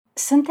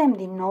Suntem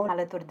din nou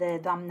alături de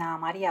doamna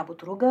Maria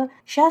Buturuga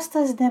și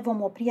astăzi ne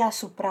vom opri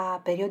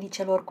asupra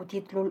periodicelor cu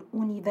titlul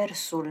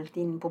Universul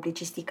din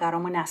publicistica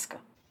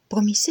românească.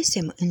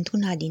 Promisesem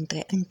într-una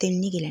dintre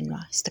întâlnirile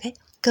noastre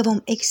că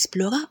vom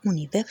explora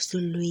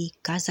universul lui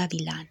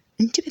Cazavilan.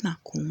 Începem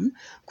acum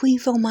cu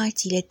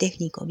informațiile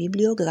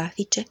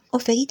tehnico-bibliografice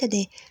oferite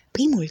de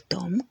primul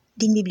tom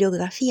din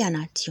bibliografia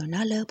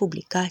națională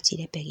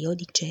Publicațiile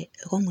periodice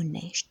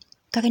românești,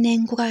 care ne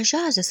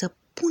încurajează să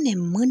punem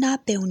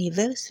mâna pe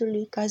universul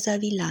lui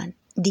Cazavilan,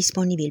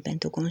 disponibil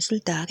pentru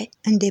consultare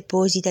în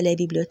depozitele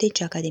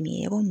Bibliotecii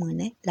Academiei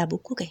Române la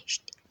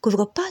București. Cu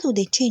vreo 4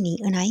 decenii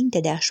înainte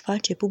de a-și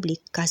face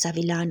public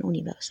Cazavilan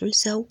universul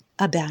său,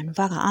 abia în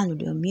vara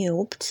anului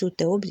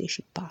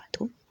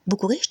 1884,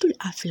 Bucureștiul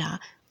afla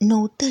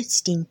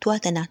noutăți din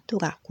toată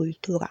natura,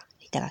 cultura,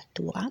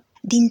 literatura,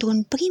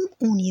 dintr-un prim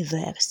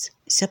univers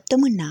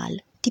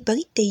săptămânal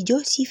tipărit de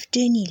Iosif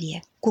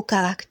Genilie, cu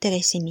caractere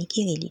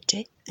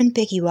semichirilice, în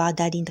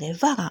perioada dintre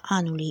vara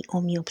anului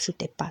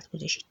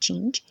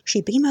 1845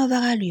 și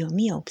primăvara lui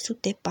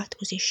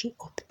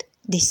 1848.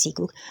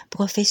 Desigur,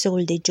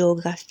 profesorul de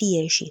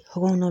geografie și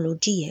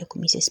hronologie,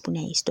 cum mi se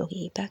spunea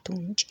istoriei pe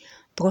atunci,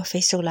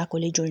 profesor la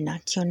Colegiul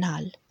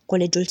Național,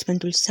 Colegiul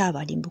Sfântul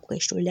Sava din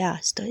Bucureștiul de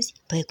astăzi,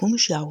 precum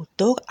și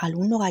autor al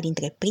unora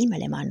dintre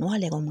primele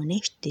manuale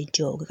românești de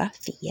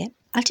geografie,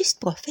 acest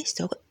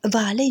profesor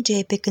va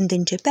alege, pe când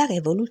începea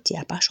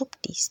Revoluția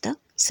pașoptistă,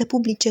 să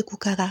publice cu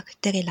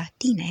caractere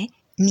latine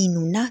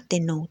minunate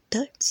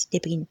noutăți de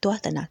prin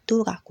toată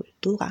natura,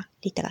 cultura,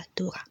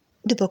 literatura,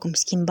 după cum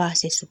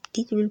schimbase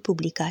subtitlul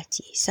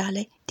publicației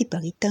sale,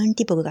 tipărită în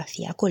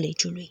tipografia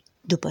colegiului.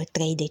 După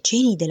 3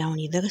 decenii de la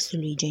universul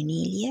lui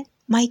Genilie,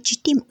 mai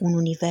citim un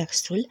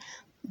universul,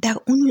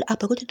 dar unul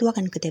apărut doar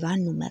în câteva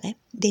numere,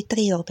 de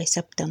 3 ori pe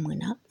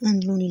săptămână, în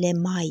lunile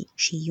mai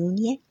și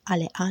iunie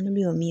ale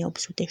anului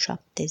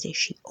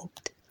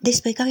 1878,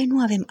 despre care nu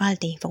avem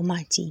alte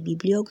informații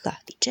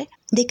bibliografice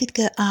decât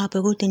că a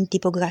apărut în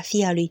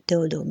tipografia lui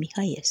Teodor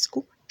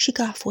Mihăiescu și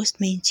că a fost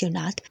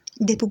menționat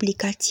de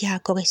publicația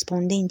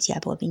Corespondenția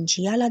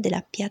Provincială de la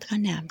Piatra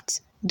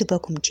Neamț, după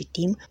cum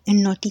citim în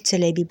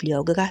notițele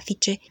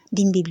bibliografice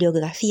din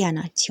Bibliografia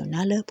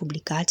Națională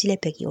Publicațiile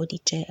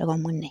periodice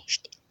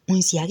românești.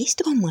 Un ziarist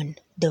român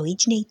de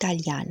origine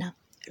italiană,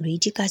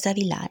 Luigi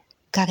Cazavilan,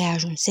 care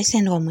ajunsese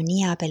în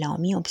România pe la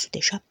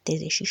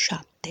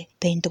 1877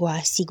 pentru a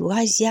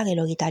asigura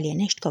ziarelor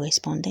italienești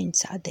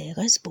corespondența de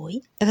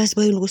război,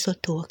 războiul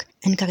ruso-turc,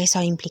 în care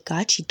s-au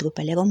implicat și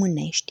trupele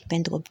românești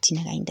pentru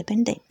obținerea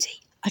independenței.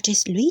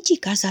 Acest Luigi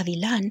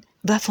Cazavilan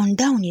va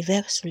fonda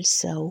universul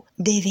său,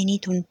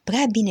 devenit un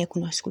prea bine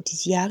cunoscut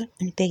ziar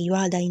în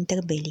perioada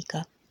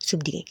interbelică,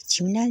 sub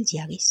direcțiunea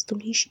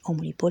ziaristului și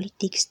omului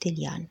politic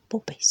Stelian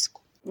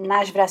Popescu.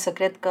 N-aș vrea să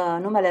cred că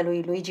numele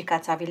lui Luigi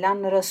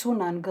Cazavilan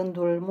răsună în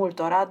gândul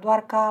multora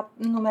doar ca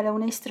numele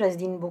unei străzi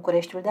din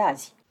Bucureștiul de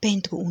azi.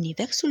 Pentru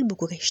universul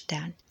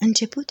bucureștean,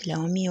 început la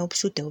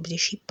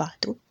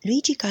 1884,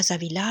 Luigi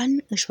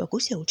Cazavilan își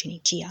făcuse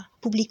ucenicia,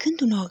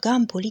 publicând un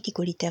organ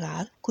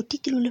politico-literar cu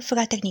titlul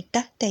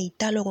Fraternitatea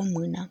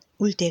Italo-Română,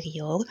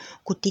 ulterior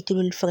cu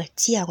titlul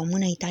Frăția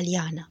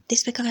Română-Italiană,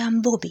 despre care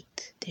am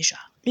vorbit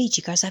deja.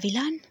 Luigi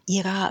Cazavilan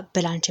era,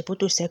 pe la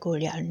începutul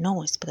secolului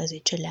al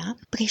XIX-lea,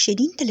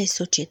 președintele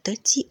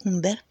societății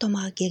Umberto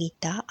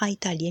Margherita a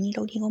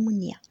italienilor din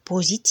România,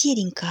 poziție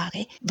din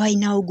care va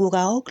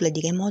inaugura o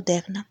clădire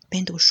modernă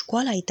pentru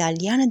școala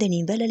italiană de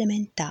nivel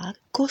elementar,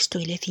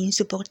 costurile fiind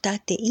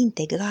suportate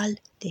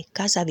integral de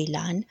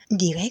Cazavilan,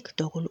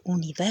 directorul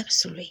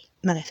Universului.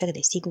 Mă refer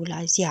desigur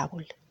la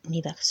ziarul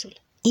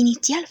Universul.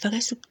 Inițial fără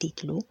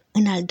subtitlu,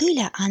 în al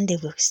 2-lea an de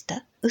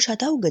vârstă, își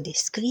adaugă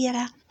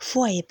descrierea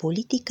Foaie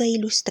politică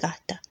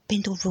ilustrată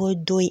pentru vreo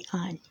 2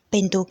 ani,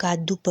 pentru ca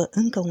după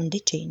încă un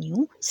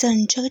deceniu să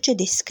încerce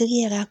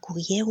descrierea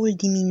Curierul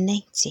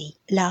dimineții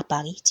la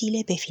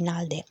aparițiile pe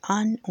final de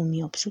an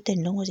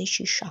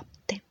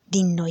 1897.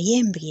 Din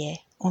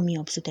noiembrie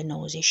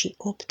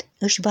 1898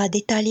 își va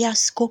detalia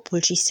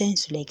scopul și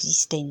sensul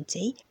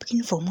existenței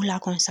prin formula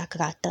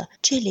consacrată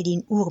Cele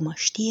din urmă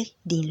știri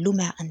din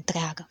lumea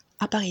întreagă.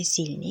 Apare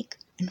zilnic,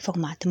 în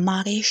format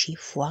mare și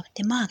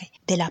foarte mare,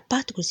 de la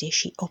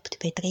 48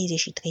 pe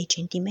 33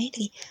 cm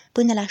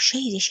până la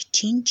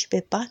 65 pe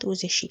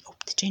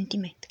 48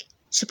 cm.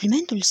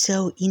 Suplimentul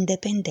său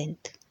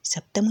independent,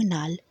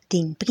 săptămânal,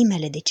 din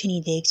primele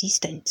decenii de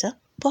existență,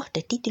 poartă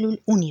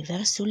titlul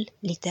Universul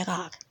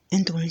literar.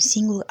 Într-un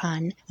singur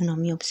an, în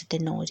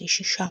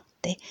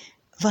 1897,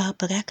 va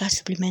apărea ca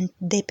supliment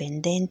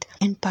dependent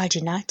în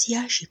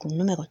paginația și cu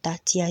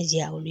numerotația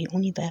ziarului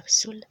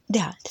Universul. De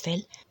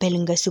altfel, pe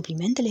lângă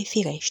suplimentele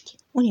firești,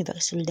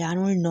 Universul de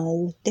Anul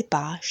Nou, de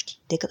Paști,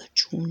 de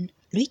Crăciun,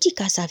 Luigi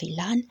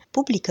Cazavilan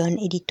publică în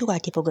editura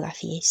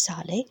tipografiei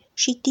sale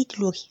și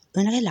titluri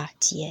în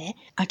relație,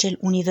 acel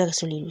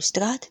Universul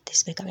ilustrat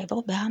despre care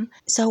vorbeam,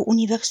 sau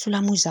Universul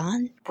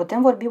amuzant.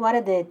 Putem vorbi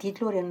oare de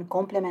titluri în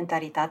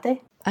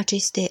complementaritate?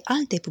 Aceste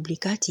alte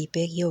publicații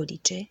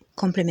periodice,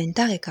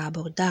 complementare ca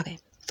abordare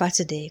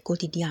față de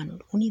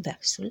cotidianul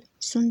Universul,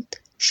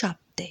 sunt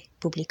 7. 7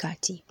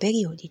 publicații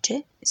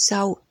periodice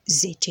sau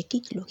 10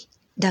 titluri,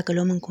 dacă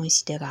luăm în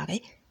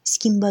considerare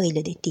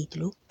schimbările de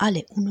titlu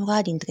ale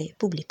unora dintre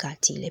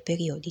publicațiile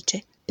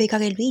periodice pe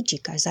care Luigi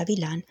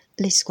Casavillan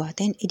le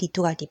scoate în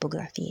editura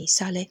tipografiei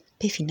sale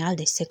pe final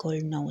de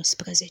secol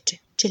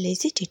XIX. Cele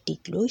 10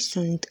 titluri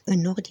sunt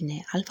în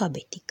ordine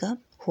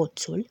alfabetică: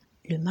 Hoțul,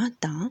 Le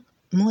Matin,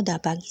 Moda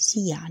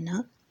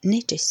pariziană,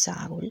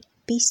 Necesarul,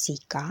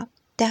 Pisica,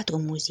 Teatru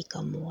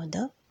muzică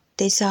modă,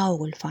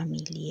 Tezaurul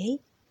familiei,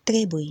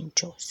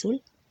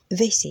 Trebuinciosul,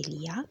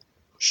 Veselia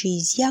și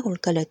Ziarul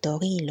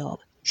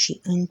călătoriilor și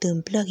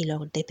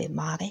întâmplărilor de pe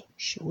mare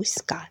și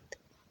uscat.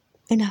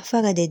 În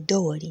afară de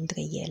 2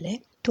 dintre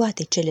ele,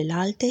 toate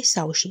celelalte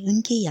s-au și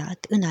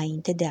încheiat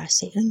înainte de a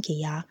se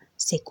încheia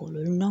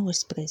secolul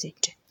XIX.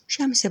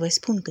 Și am să vă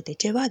spun câte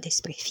ceva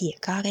despre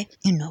fiecare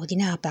în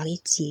ordinea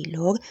apariției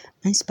lor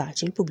în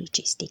spațiul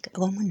publicistic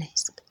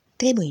românesc.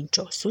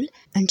 Trebuinciosul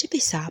începe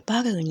să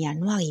apară în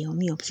ianuarie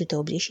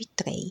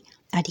 1883,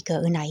 adică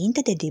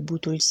înainte de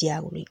debutul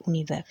ziarului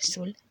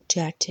Universul,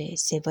 ceea ce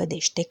se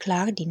vădește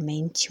clar din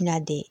mențiunea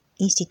de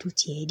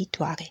instituție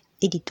editoare,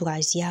 editura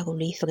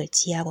ziarului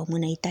Frăția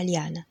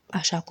Română-Italiană,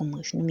 așa cum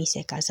își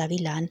numise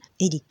Casavillan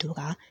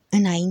editura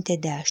înainte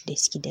de a-și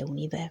deschide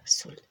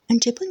Universul.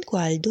 Începând cu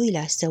al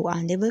 2-lea său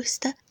an de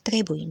vârstă,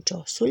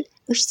 Trebuinciosul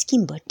își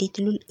schimbă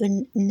titlul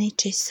în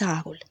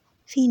Necesarul,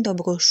 fiind o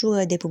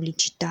broșură de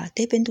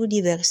publicitate pentru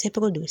diverse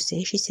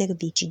produse și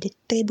servicii de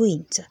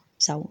trebuință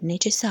sau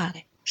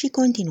necesare, și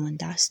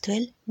continuând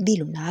astfel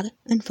bilunar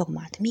în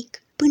format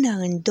mic până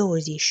în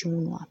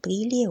 21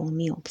 aprilie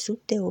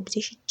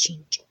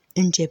 1885.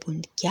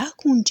 Începând chiar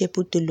cu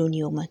începutul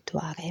lunii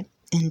următoare,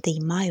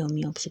 1 mai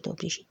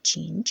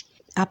 1885,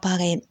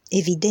 apare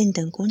evident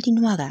în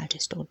continuarea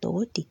acestor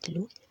 2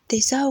 titluri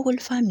Tezaurul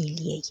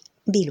familiei,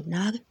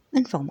 bilunar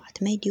în format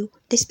mediu,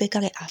 despre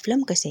care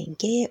aflăm că se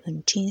încheie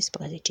în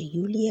 15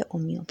 iulie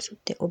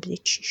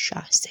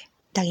 1886.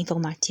 Dar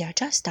informația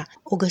aceasta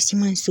o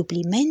găsim în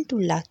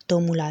suplimentul la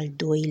tomul al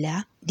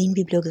 2-lea din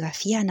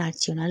Bibliografia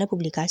națională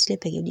Publicațiile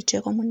periodice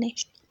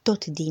românești.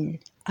 Tot din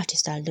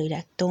acest al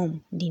 2-lea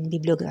tom din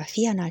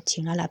Bibliografia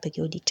națională a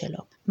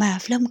periodicelor mai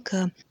aflăm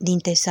că din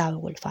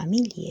Tezaurul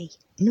familiei,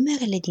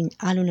 numerele din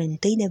anul 1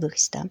 de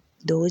vârstă,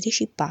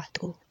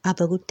 24,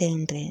 apărute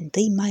între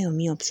 1 mai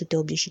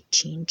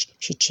 1885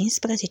 și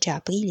 15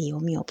 aprilie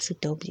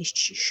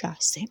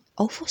 1886,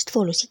 au fost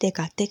folosite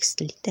ca text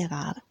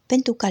literar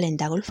pentru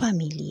calendarul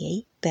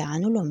familiei pe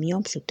anul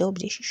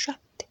 1887.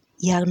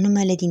 Iar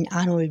numele din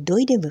anul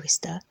 2 de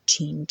vârstă,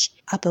 5,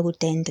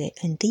 apărute între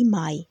 1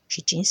 mai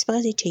și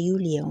 15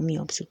 iulie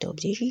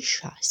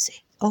 1886,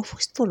 au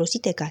fost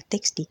folosite ca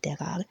text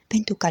literar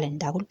pentru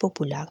calendarul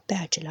popular pe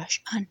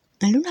același an.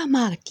 În luna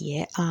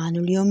martie a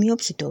anului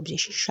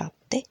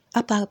 1887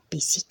 apar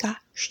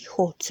Pisica și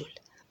Hoțul,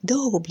 2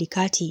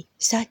 publicații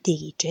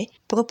satirice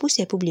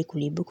propuse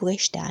publicului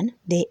bucureștean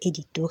de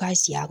editura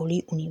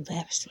ziarului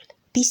Universul.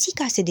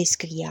 Pisica se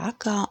descria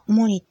ca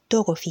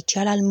monitor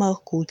oficial al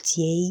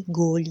Mărcuției,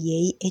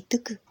 Goliei,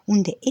 etc.,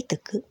 unde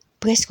etc.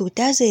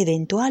 prescurtează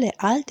eventuale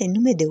alte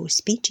nume de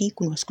ospicii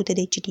cunoscute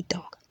de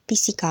cititor.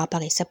 Pisica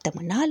apare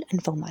săptămânal, în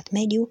format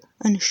mediu,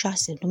 în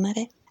 6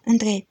 numere,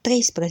 între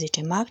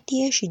 13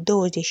 martie și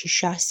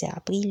 26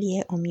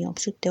 aprilie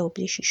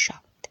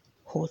 1887.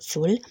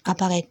 Hoțul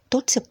apare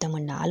tot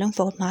săptămânal în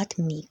format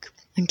mic,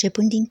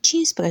 începând din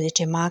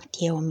 15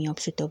 martie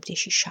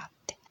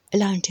 1887.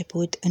 La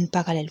început, în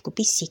paralel cu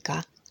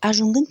Pisica,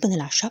 ajungând până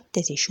la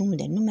 71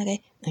 de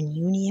numere în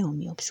iunie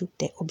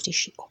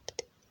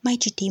 1888. Mai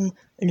citim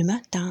Le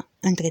Matin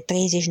între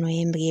 30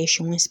 noiembrie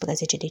și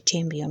 11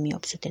 decembrie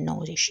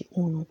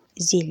 1891,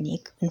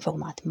 zilnic, în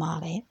format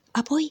mare,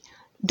 apoi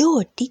 2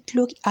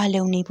 titluri ale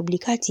unei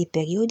publicații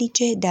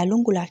periodice de-a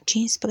lungul a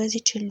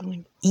 15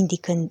 luni,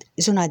 indicând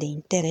zona de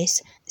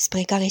interes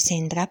spre care se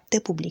îndreaptă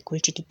publicul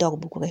cititor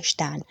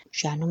bucureștean,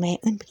 și anume,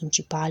 în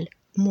principal,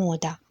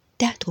 moda.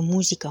 Teatru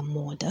muzică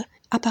modă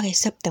apare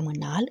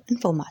săptămânal în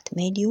format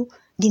mediu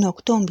din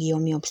octombrie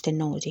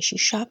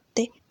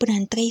 1897 până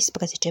în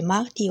 13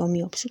 martie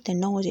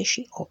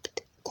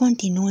 1898,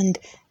 continuând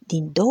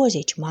din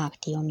 20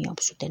 martie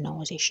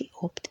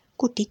 1898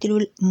 cu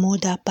titlul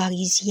Moda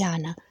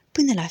pariziană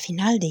până la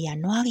final de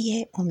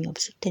ianuarie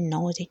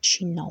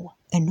 1899.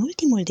 În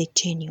ultimul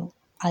deceniu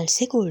al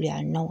secolului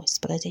al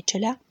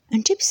XIX-lea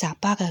încep să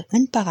apară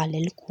în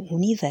paralel cu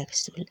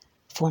Universul,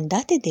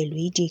 fondate de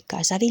Luigi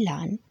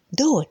Casavillan,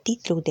 2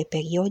 titluri de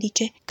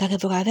periodice care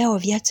vor avea o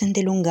viață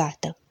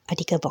îndelungată,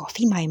 adică vor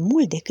fi mai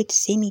mult decât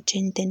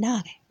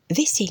semicentenare.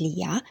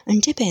 Veselia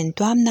începe în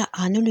toamna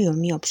anului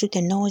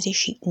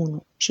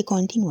 1891 și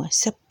continuă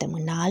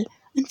săptămânal,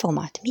 în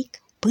format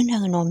mic, până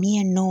în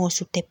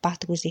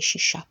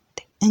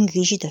 1947,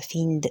 îngrijită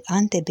fiind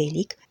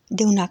antebelic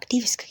de un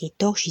activ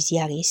scriitor și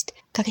ziarist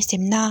care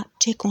semna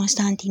C.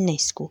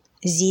 Constantinescu,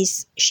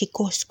 zis și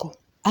Cosco,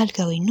 al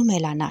cărui nume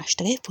la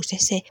naștere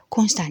fusese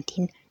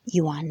Constantin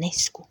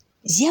Ioanescu.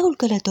 Ziarul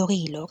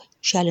călătoriilor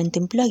și al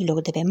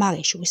întâmplărilor de pe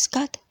mare și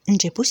uscat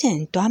începuse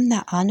în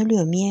toamna anului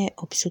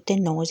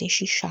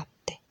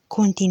 1897.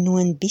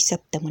 continuând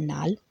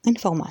bisăptămânal, în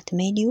format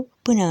mediu,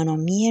 până în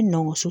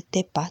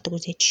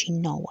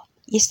 1949.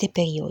 Este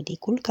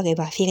periodicul care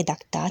va fi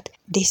redactat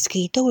de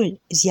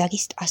scriitorul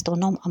ziarist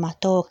astronom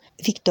amator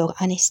Victor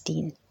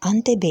Anestin,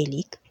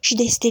 antebelic, și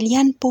de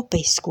Stelian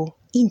Popescu,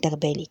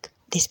 interbelic.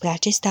 Despre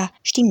acesta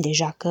știm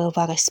deja că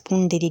va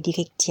răspunde de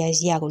direcția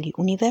ziarului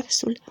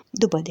Universul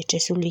după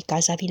decesul lui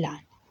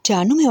Cazavilan. Ce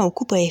anume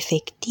ocupă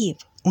efectiv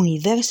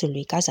Universul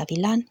lui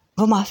Cazavilan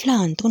vom afla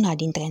într-una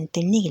dintre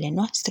întâlnirile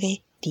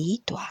noastre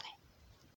viitoare.